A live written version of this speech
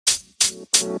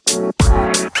Hi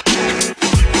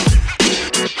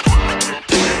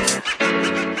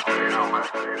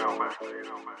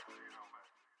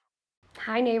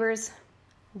neighbors,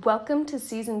 welcome to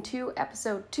Season 2,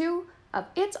 Episode 2 of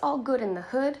It's All Good in the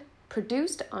Hood,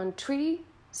 produced on Treaty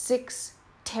 6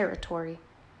 territory.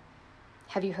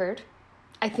 Have you heard?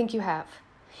 I think you have.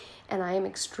 And I am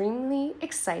extremely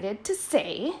excited to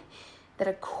say that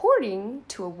according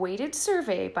to a weighted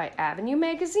survey by Avenue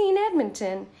Magazine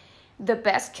Edmonton, the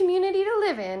best community to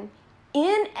live in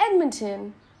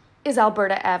Edmonton is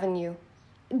Alberta Avenue.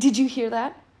 Did you hear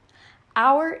that?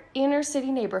 Our inner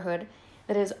city neighborhood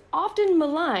that is often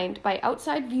maligned by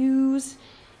outside views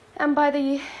and by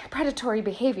the predatory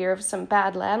behavior of some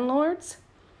bad landlords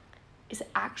is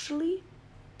actually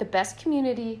the best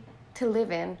community to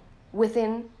live in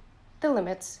within the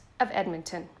limits of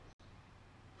Edmonton.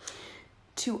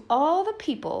 To all the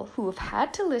people who have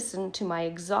had to listen to my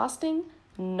exhausting,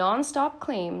 non-stop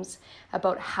claims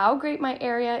about how great my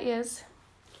area is,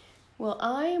 well,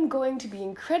 I am going to be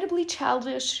incredibly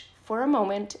childish for a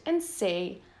moment and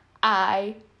say,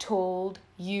 I told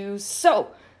you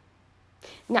so.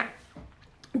 Now,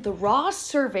 the Ross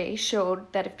survey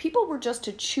showed that if people were just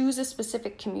to choose a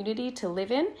specific community to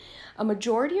live in, a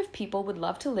majority of people would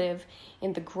love to live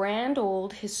in the grand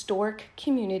old historic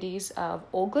communities of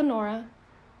Old Glenora,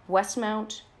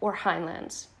 Westmount, or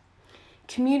Highlands.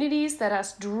 Communities that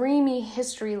us dreamy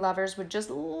history lovers would just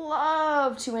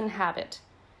love to inhabit.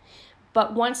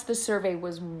 But once the survey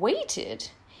was weighted,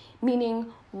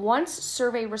 meaning once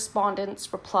survey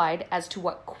respondents replied as to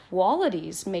what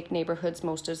qualities make neighborhoods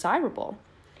most desirable,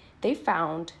 they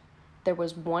found there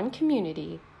was one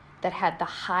community that had the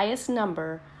highest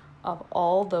number of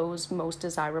all those most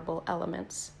desirable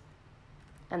elements.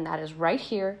 And that is right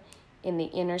here in the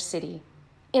inner city,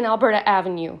 in Alberta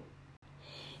Avenue.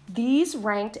 These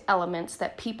ranked elements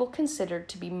that people considered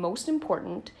to be most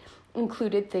important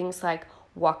included things like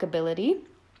walkability,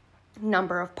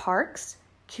 number of parks,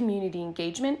 community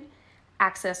engagement,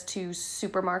 access to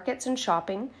supermarkets and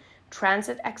shopping,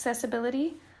 transit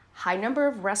accessibility, high number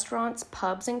of restaurants,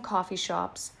 pubs, and coffee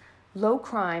shops, low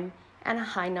crime, and a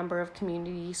high number of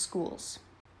community schools.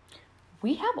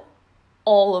 We have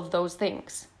all of those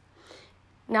things.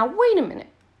 Now, wait a minute.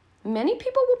 Many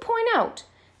people will point out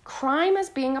crime as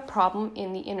being a problem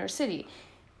in the inner city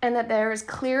and that there is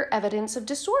clear evidence of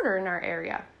disorder in our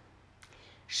area.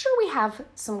 Sure, we have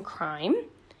some crime, and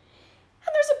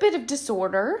there's a bit of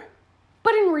disorder,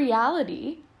 but in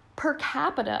reality, per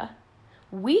capita,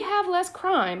 we have less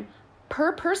crime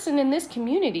per person in this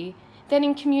community than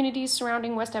in communities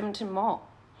surrounding West Edmonton Mall.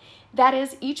 That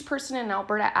is, each person in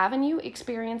Alberta Avenue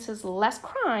experiences less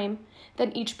crime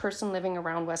than each person living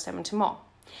around West Edmonton Mall.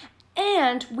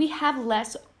 And we have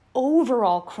less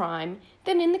overall crime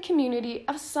than in the community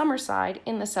of Summerside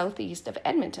in the southeast of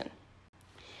Edmonton.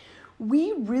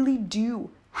 We really do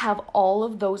have all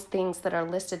of those things that are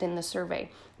listed in the survey.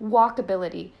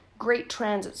 Walkability, great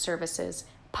transit services,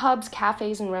 pubs,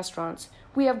 cafes, and restaurants.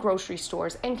 We have grocery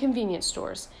stores and convenience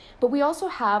stores. But we also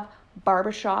have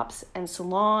barbershops and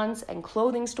salons and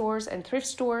clothing stores and thrift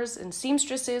stores and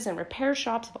seamstresses and repair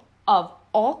shops of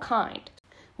all kind.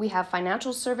 We have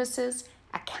financial services,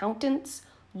 accountants,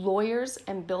 lawyers,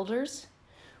 and builders.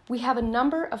 We have a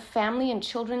number of family and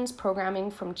children's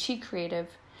programming from Chi Creative,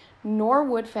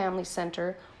 Norwood Family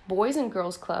Center, Boys and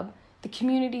Girls Club, the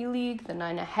Community League, the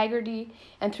Nina Haggerty,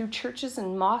 and through churches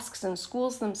and mosques and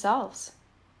schools themselves.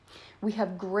 We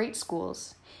have great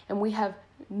schools, and we have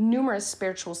numerous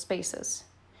spiritual spaces.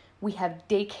 We have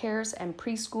daycares and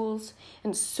preschools,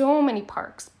 and so many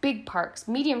parks, big parks,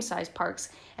 medium-sized parks,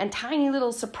 and tiny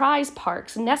little surprise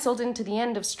parks nestled into the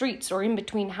end of streets or in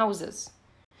between houses.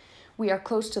 We are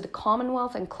close to the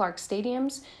Commonwealth and Clark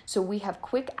stadiums, so we have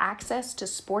quick access to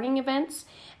sporting events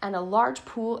and a large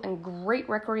pool and great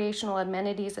recreational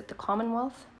amenities at the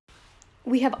Commonwealth.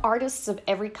 We have artists of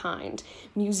every kind,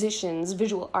 musicians,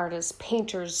 visual artists,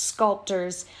 painters,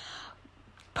 sculptors,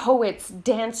 poets,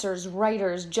 dancers,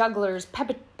 writers, jugglers,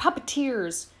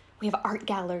 puppeteers. We have art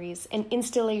galleries and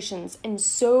installations and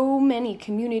so many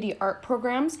community art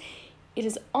programs. It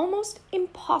is almost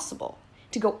impossible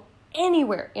to go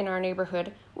anywhere in our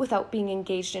neighborhood without being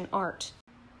engaged in art.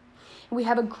 We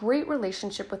have a great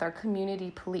relationship with our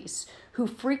community police, who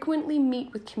frequently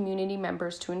meet with community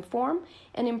members to inform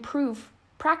and improve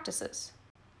practices.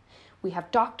 We have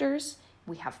doctors,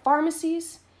 we have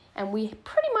pharmacies, and we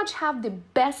pretty much have the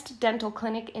best dental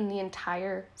clinic in the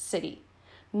entire city,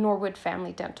 Norwood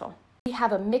Family Dental. We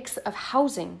have a mix of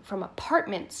housing from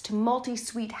apartments to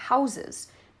multi-suite houses,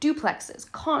 duplexes,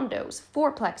 condos,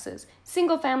 fourplexes,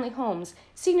 single-family homes,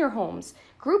 senior homes,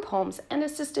 group homes, and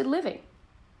assisted living.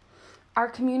 Our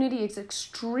community is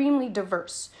extremely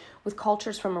diverse, with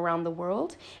cultures from around the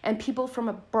world and people from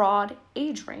a broad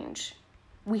age range.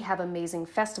 We have amazing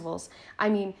festivals. I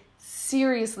mean,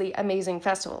 seriously amazing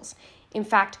festivals. In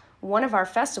fact, one of our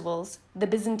festivals, the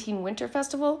Byzantine Winter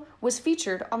Festival, was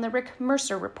featured on the Rick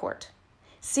Mercer Report.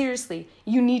 Seriously,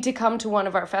 you need to come to one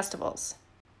of our festivals.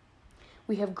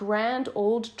 We have grand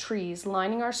old trees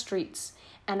lining our streets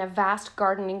and a vast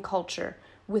gardening culture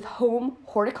with home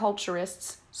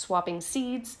horticulturists swapping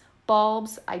seeds,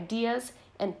 bulbs, ideas,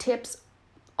 and tips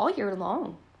all year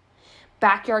long.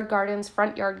 Backyard gardens,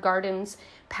 front yard gardens,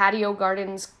 patio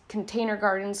gardens, container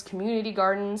gardens, community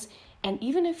gardens, and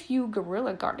even a few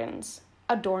guerrilla gardens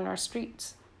adorn our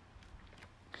streets.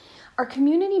 Our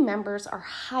community members are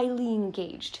highly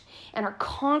engaged and are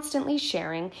constantly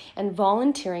sharing and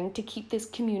volunteering to keep this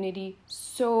community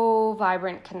so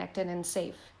vibrant, connected, and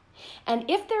safe. And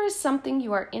if there is something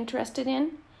you are interested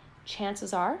in,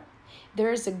 chances are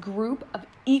there is a group of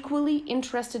equally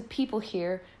interested people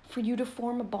here for you to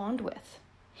form a bond with.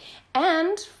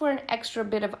 And for an extra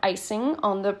bit of icing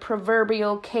on the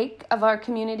proverbial cake of our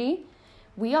community,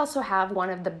 we also have one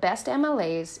of the best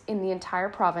MLAs in the entire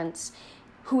province,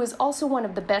 who is also one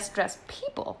of the best dressed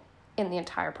people in the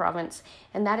entire province,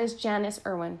 and that is Janice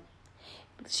Irwin.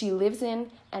 She lives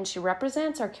in and she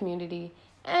represents our community,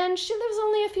 and she lives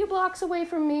only a few blocks away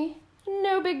from me.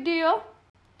 No big deal.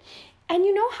 And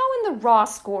you know how in the raw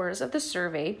scores of the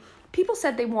survey, people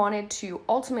said they wanted to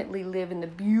ultimately live in the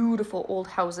beautiful old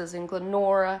houses in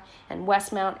Glenora and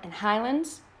Westmount and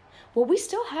Highlands? Well, we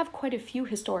still have quite a few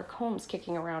historic homes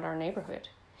kicking around our neighborhood,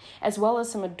 as well as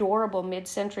some adorable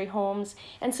mid-century homes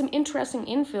and some interesting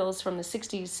infills from the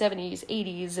 60s, 70s,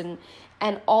 80s,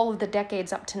 and all of the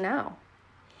decades up to now.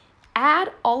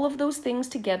 Add all of those things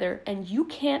together and you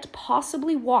can't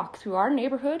possibly walk through our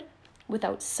neighborhood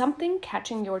without something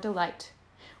catching your delight,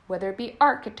 whether it be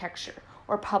architecture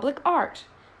or public art,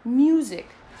 music,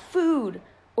 food,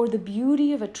 or the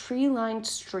beauty of a tree-lined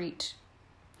street.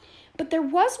 But there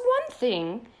was one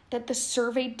thing that the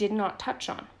survey did not touch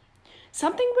on,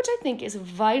 something which I think is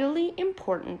vitally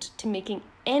important to making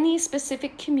any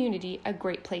specific community a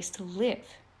great place to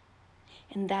live,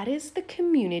 and that is the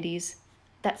communities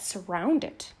that surround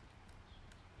it.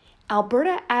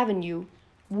 Alberta Avenue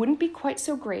wouldn't be quite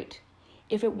so great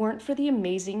if it weren't for the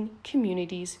amazing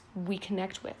communities we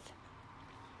connect with.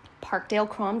 Parkdale,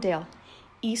 Cromdale,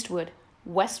 Eastwood,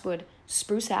 Westwood,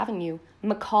 Spruce Avenue,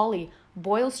 Macaulay,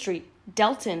 Boyle Street,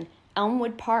 Delton,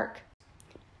 Elmwood Park.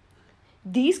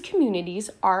 These communities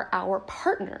are our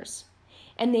partners,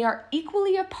 and they are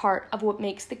equally a part of what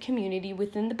makes the community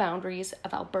within the boundaries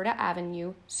of Alberta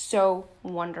Avenue so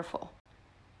wonderful.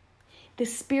 The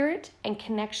spirit and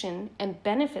connection and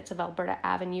benefits of Alberta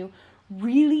Avenue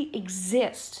really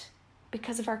exist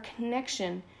because of our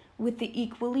connection with the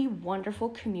equally wonderful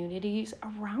communities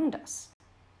around us.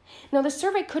 Now, the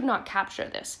survey could not capture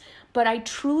this, but I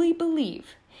truly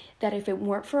believe that if it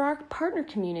weren't for our partner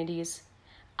communities,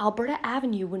 Alberta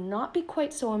Avenue would not be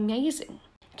quite so amazing.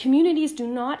 Communities do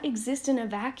not exist in a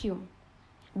vacuum.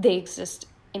 They exist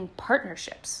in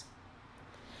partnerships.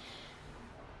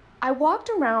 I walked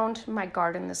around my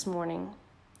garden this morning.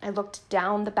 I looked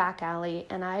down the back alley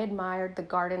and I admired the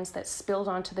gardens that spilled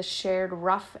onto the shared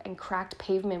rough and cracked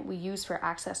pavement we use for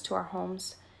access to our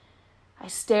homes. I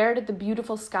stared at the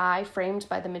beautiful sky framed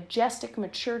by the majestic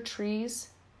mature trees,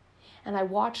 and I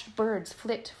watched birds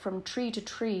flit from tree to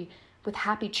tree with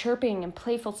happy chirping and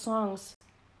playful songs.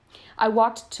 I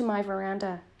walked to my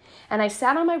veranda and I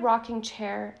sat on my rocking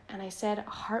chair and I said a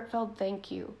heartfelt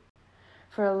thank you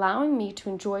for allowing me to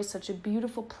enjoy such a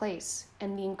beautiful place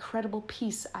and the incredible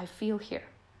peace I feel here.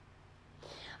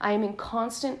 I am in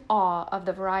constant awe of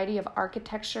the variety of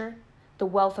architecture, the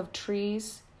wealth of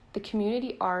trees, the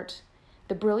community art,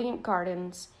 the brilliant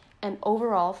gardens, and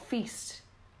overall feast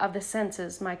of the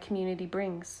senses my community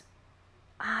brings.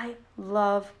 I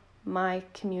love my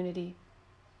community.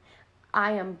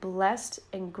 I am blessed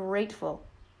and grateful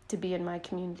to be in my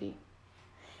community.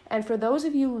 And for those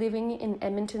of you living in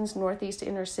Edmonton's northeast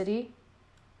inner city,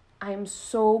 I am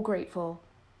so grateful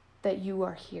that you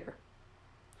are here.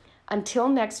 Until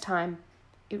next time,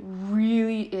 it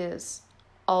really is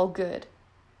all good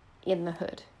in the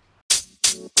hood.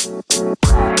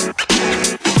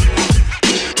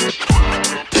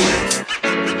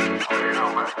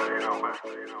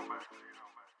 You know, man.